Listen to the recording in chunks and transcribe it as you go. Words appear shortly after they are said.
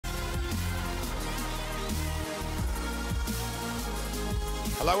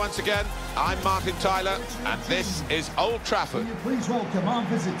Hello once again, I'm Martin Tyler, and this is Old Trafford. Please welcome our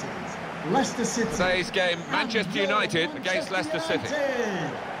visitors, Leicester City. Today's game, Manchester United against Leicester City.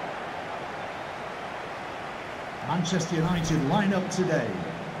 Manchester United line up today.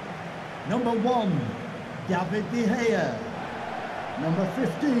 Number 1, David De Gea. Number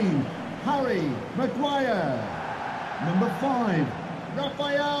 15, Harry Maguire. Number 5,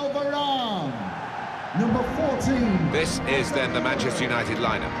 Raphael Varane. Number 14. This is then the Manchester United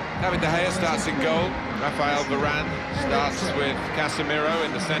lineup. David De Gea starts in goal. Raphael Varane starts with Casemiro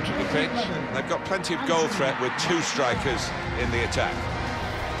in the centre of the pitch. They've got plenty of goal threat with 2 strikers in the attack.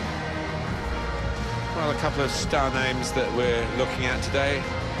 Well, a couple of star names that we're looking at today.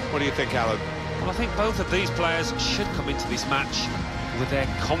 What do you think, Alan? Well, I think both of these players should come into this match with their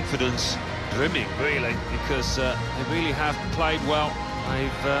confidence brimming, really, because they really have played well.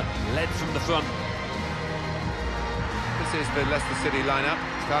 They've led from the front. This is the Leicester City lineup.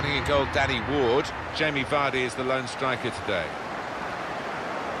 Starting in goal, Danny Ward. Jamie Vardy is the lone striker today.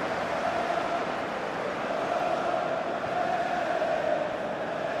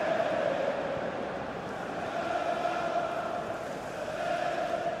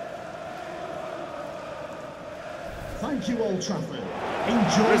 Thank you, Old Trafford.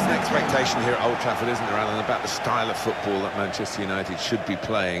 Enjoy. There is an expectation here at Old Trafford, isn't there, Alan, about the style of football that Manchester United should be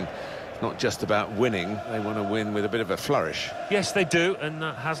playing. Not just about winning, they want to win with a bit of a flourish. Yes, they do, and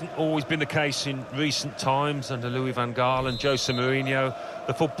that hasn't always been the case in recent times under Louis van Gaal and Jose Mourinho.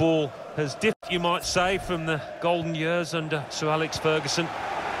 The football has dipped, you might say, from the golden years under Sir Alex Ferguson.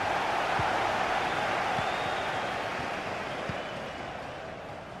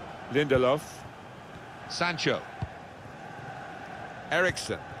 Lindelof. Sancho.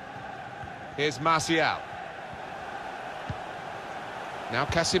 Eriksen. Here's Martial. Now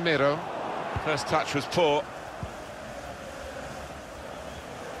Casemiro. First touch was poor.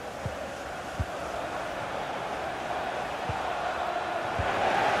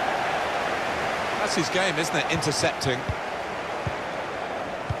 That's his game, isn't it? Intercepting.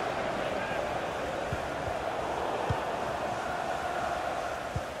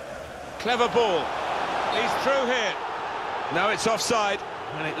 Clever ball. He's through here. No, it's offside.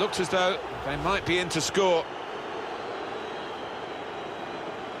 And it looks as though they might be in to score.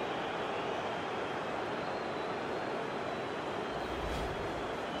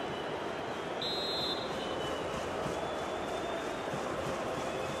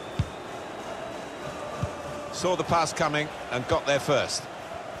 Saw the pass coming and got there first.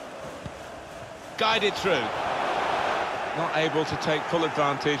 Guided through. Not able to take full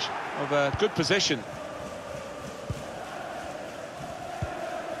advantage of a good position.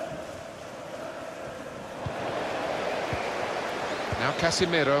 Now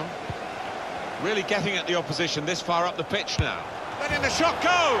Casemiro. Really getting at the opposition this far up the pitch now. Letting the shot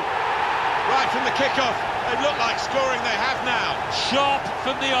go! Right from the kickoff. They look like scoring, they have now. Sharp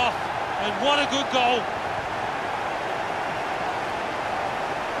from the off, and what a good goal.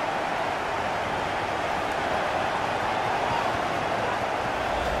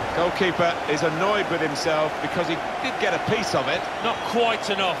 Goalkeeper is annoyed with himself because he did get a piece of it. Not quite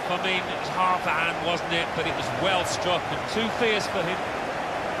enough. I mean, it was half a hand, wasn't it? But it was well struck and too fierce for him.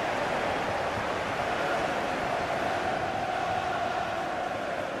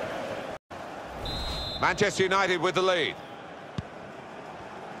 Manchester United with the lead.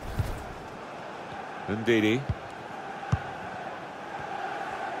 Ndidi.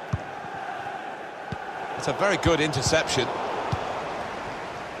 It's a very good interception.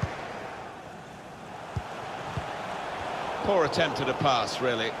 Poor attempt at a pass,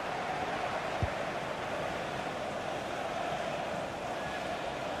 really.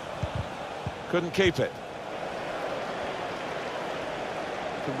 Couldn't keep it.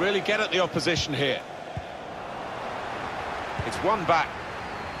 Can really get at the opposition here. It's one back.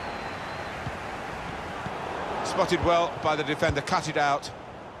 Spotted well by the defender, cut it out.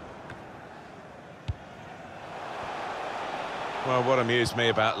 Well, what amused me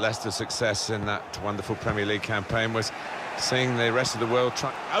about Leicester's success in that wonderful Premier League campaign was seeing the rest of the world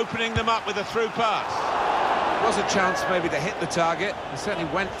opening them up with a through pass. Was a chance maybe to hit the target. They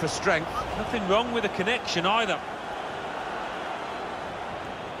certainly went for strength. Nothing wrong with the connection either.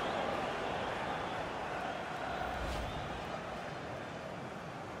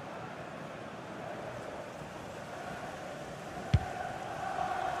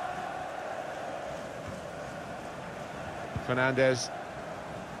 Fernandes.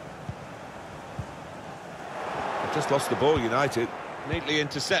 Just lost the ball, United. Neatly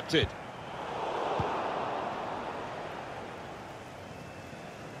intercepted.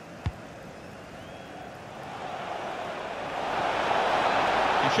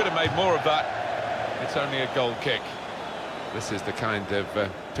 should have made more of that. It's only a goal kick. This is the kind of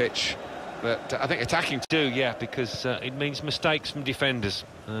pitch that I think attacking do, yeah, because it means mistakes from defenders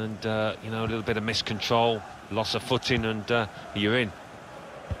and, you know, a little bit of miscontrol, loss of footing, and you're in.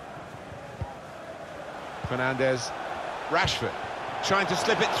 Fernandes, Rashford, trying to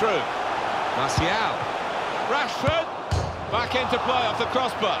slip it through. Martial, Rashford, back into play off the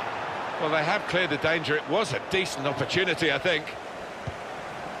crossbar. Well, they have cleared the danger. It was a decent opportunity, I think.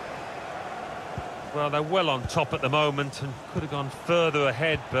 Well, they're well on top at the moment and could have gone further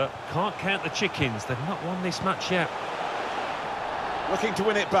ahead, but can't count the chickens. They've not won this match yet. Looking to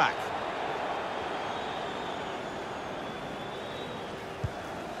win it back.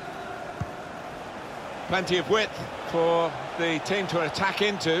 Plenty of width for the team to attack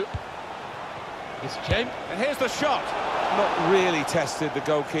into. It's James, and here's the shot. Not really tested the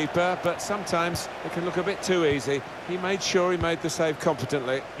goalkeeper, but sometimes it can look a bit too easy. He made sure he made the save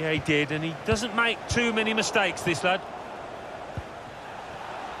competently. Yeah, he did, and he doesn't make too many mistakes, this lad.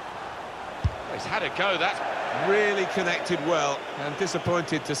 He's had a go, that's really connected well, and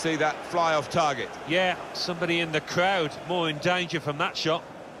disappointed to see that fly off target. Yeah, somebody in the crowd more in danger from that shot.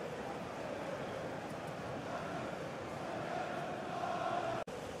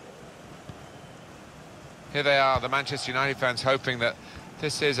 Here they are, the Manchester United fans, hoping that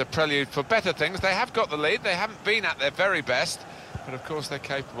this is a prelude for better things. They have got the lead, they haven't been at their very best, but of course they're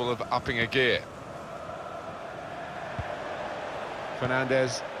capable of upping a gear.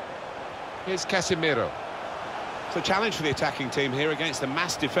 Fernandes. Here's Casemiro. It's a challenge for the attacking team here against the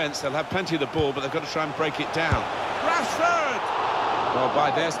mass defence. They'll have plenty of the ball, but they've got to try and break it down. Rashford! Well,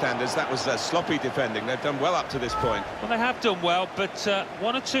 by their standards, that was sloppy defending. They've done well up to this point. Well, they have done well, but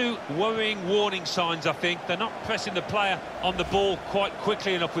one or two worrying warning signs, I think. They're not pressing the player on the ball quite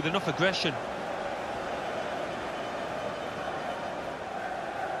quickly enough with enough aggression.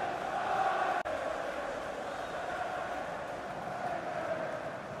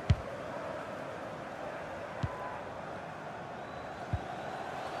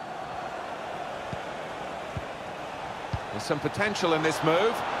 There's some potential in this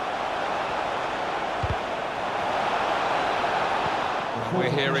move.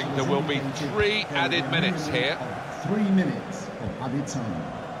 We're hearing there will be 3 added minutes here. 3 minutes of added time.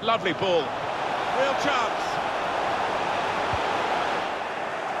 Lovely ball. Real chance.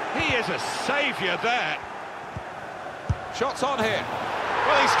 He is a saviour there. Shots on here.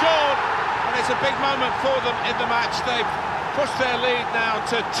 Well, he scored, and it's a big moment for them in the match. They've pushed their lead now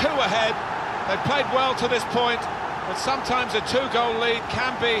to 2 ahead. They've played well to this point, but sometimes a 2-goal lead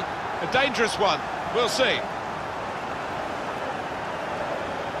can be a dangerous one. We'll see.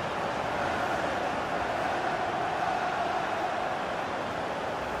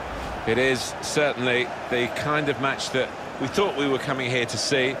 It is certainly the kind of match that we thought we were coming here to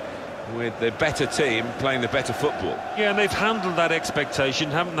see, with the better team playing the better football. Yeah, and they've handled that expectation,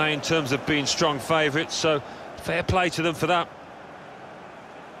 haven't they, in terms of being strong favourites, so fair play to them for that.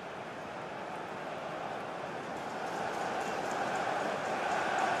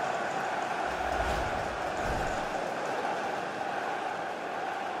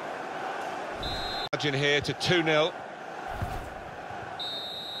 Margin here to 2-0.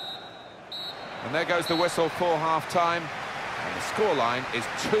 And there goes the whistle for half-time, and the scoreline is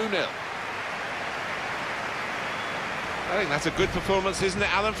 2-0. I think that's a good performance, isn't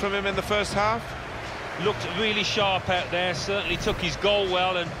it, Alan, from him in the first half? Looked really sharp out there, certainly took his goal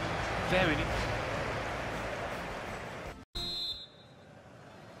well, and very...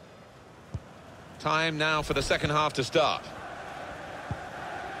 Time now for the second half to start.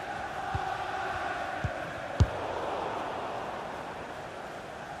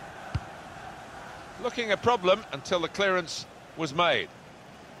 Looking a problem until the clearance was made.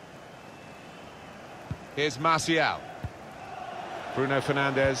 Here's Martial. Bruno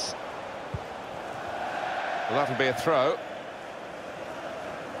Fernandes. Well, that'll be a throw.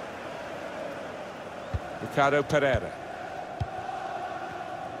 Ricardo Pereira.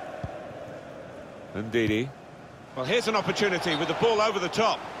 Ndidi. Well, here's an opportunity with the ball over the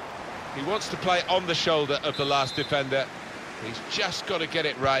top. He wants to play on the shoulder of the last defender. He's just got to get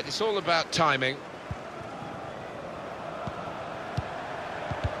it right. It's all about timing.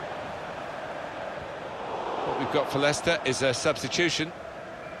 What we've got for Leicester is a substitution.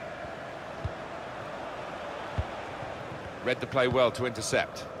 Read the play well to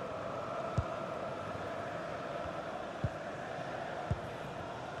intercept.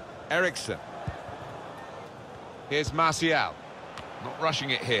 Eriksen. Here's Martial. Not rushing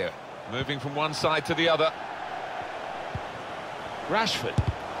it here. Moving from one side to the other. Rashford.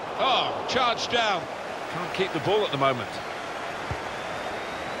 Oh, charged down. Can't keep the ball at the moment.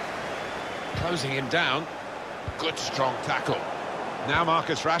 Closing him down. Good strong tackle. Now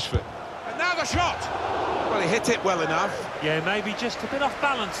Marcus Rashford. And now the shot! Well, he hit it well enough. Yeah, maybe just a bit off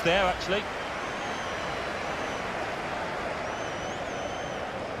balance there, actually.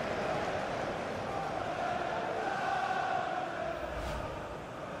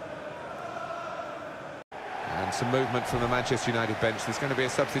 And some movement from the Manchester United bench. There's going to be a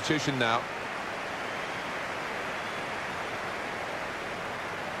substitution now.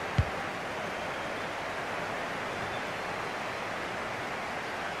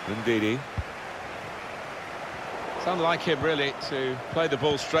 Ndidi. It's unlike him, really, to play the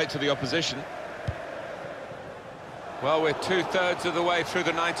ball straight to the opposition. Well, we're two-thirds of the way through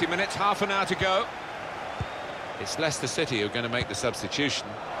the 90 minutes, half an hour to go. It's Leicester City who are going to make the substitution.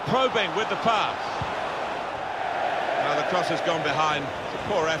 Probing with the pass. Now the cross has gone behind. It's a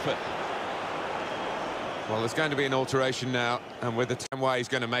poor effort. Well, there's going to be an alteration now, and with the time way, he's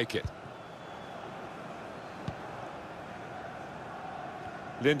going to make it.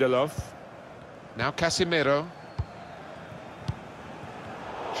 Lindelof. Now Casemiro.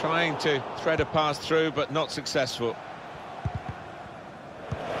 Trying to thread a pass through, but not successful.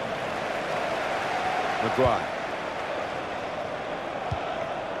 Maguire.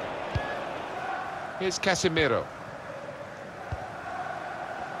 Here's Casemiro.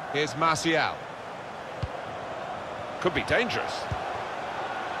 Here's Martial. Could be dangerous.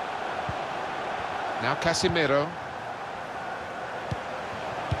 Now Casemiro.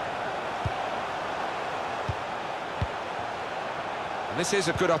 And this is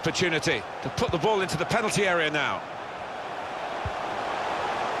a good opportunity to put the ball into the penalty area now.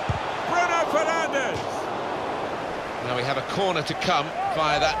 Bruno Fernandes! Now we have a corner to come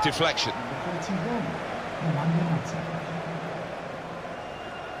via that deflection.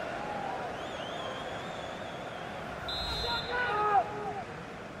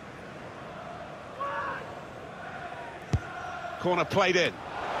 Corner played in.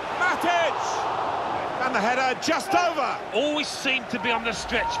 Matic! And the header just over. Always seemed to be on the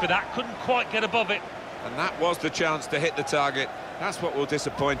stretch for that, couldn't quite get above it. And that was the chance to hit the target. That's what will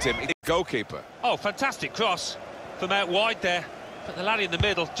disappoint him. He's the goalkeeper. Oh, fantastic cross from out wide there. But the lad in the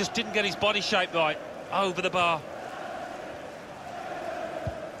middle just didn't get his body shape right. Over the bar.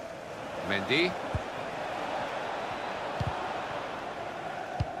 Mendy.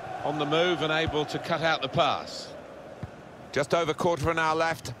 On the move and able to cut out the pass. Just over quarter of an hour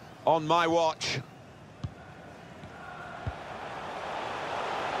left on my watch.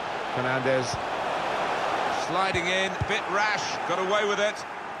 Fernandes sliding in, a bit rash, got away with it.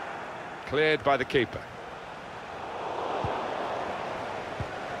 Cleared by the keeper.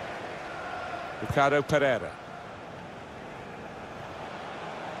 Ricardo Pereira.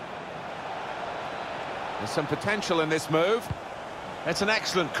 There's some potential in this move. It's an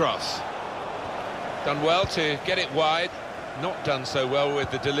excellent cross. Done well to get it wide, not done so well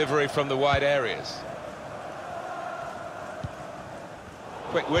with the delivery from the wide areas.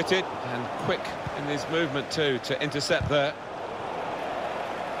 Quick-witted and quick in his movement too to intercept there.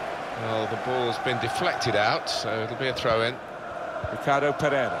 Well, the ball's been deflected out, so it'll be a throw-in. Ricardo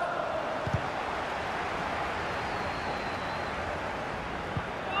Pereira.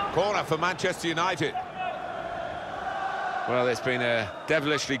 Corner for Manchester United. Well, it's been a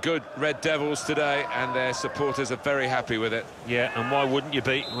devilishly good Red Devils today, and their supporters are very happy with it. Yeah, and why wouldn't you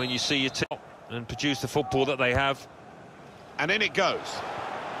be when you see your team and produce the football that they have? And in it goes.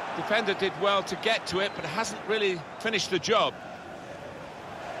 Defender did well to get to it, but hasn't really finished the job.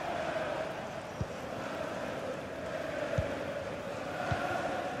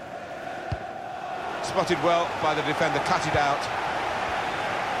 Spotted well by the defender, cut it out.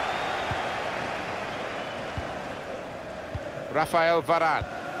 Rafael Varane.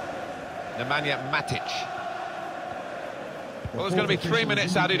 Nemanja Matic. Well, there's going to be 3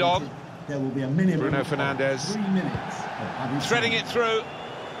 minutes added on. There will be a minimum Bruno Fernandes. 3 minutes of added Threading time. it through.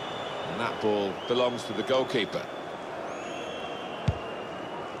 And that ball belongs to the goalkeeper.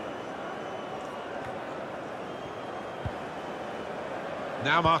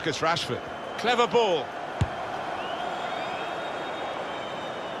 Now Marcus Rashford. Clever ball.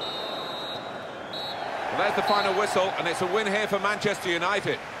 Well, there's the final whistle, and it's a win here for Manchester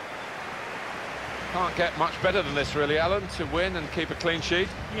United. Can't get much better than this, really, Alan, to win and keep a clean sheet.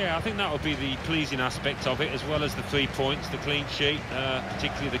 Yeah, I think that would be the pleasing aspect of it, as well as the 3 points, the clean sheet,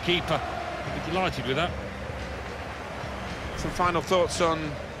 particularly the keeper. I'd be delighted with that. Some final thoughts on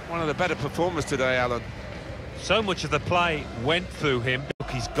one of the better performers today, Alan. So much of the play went through him.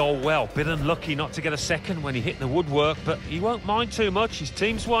 Took his goal well. Bit unlucky not to get a second when he hit the woodwork, but he won't mind too much. His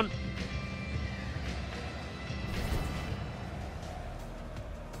team's won.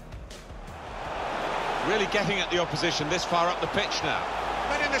 Really getting at the opposition this far up the pitch now.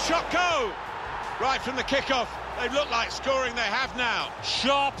 Letting the shot go! Right from the kickoff. They look like scoring, they have now.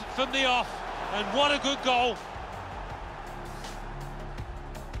 Sharp from the off, and what a good goal.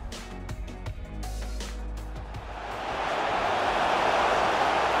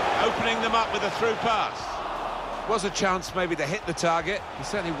 Opening them up with a through pass. Was a chance maybe to hit the target. He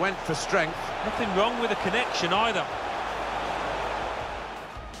certainly went for strength. Nothing wrong with the connection either.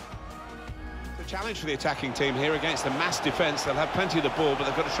 It's a challenge for the attacking team here against the mass defence. They'll have plenty of the ball, but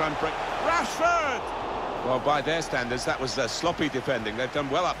they've got to try and break. Rashford! Well, by their standards, that was sloppy defending. They've done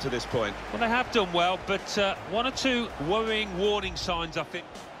well up to this point. Well, they have done well, but one or two worrying warning signs, I think.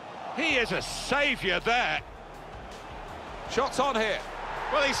 He is a saviour there. Shots on here.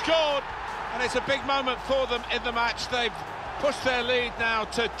 Well, he scored, and it's a big moment for them in the match. They've pushed their lead now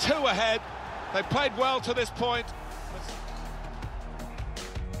to 2 ahead. They've played well to this point.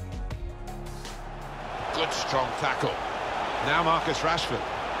 Good, strong tackle. Now Marcus Rashford.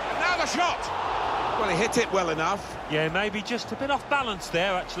 And now the shot! Well, he hit it well enough. Yeah, maybe just a bit off balance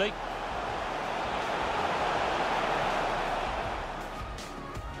there, actually.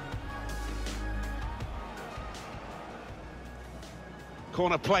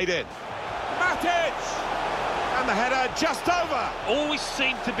 Corner played in. Matic! And the header just over. Always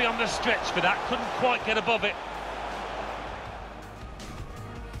seemed to be on the stretch for that, couldn't quite get above it.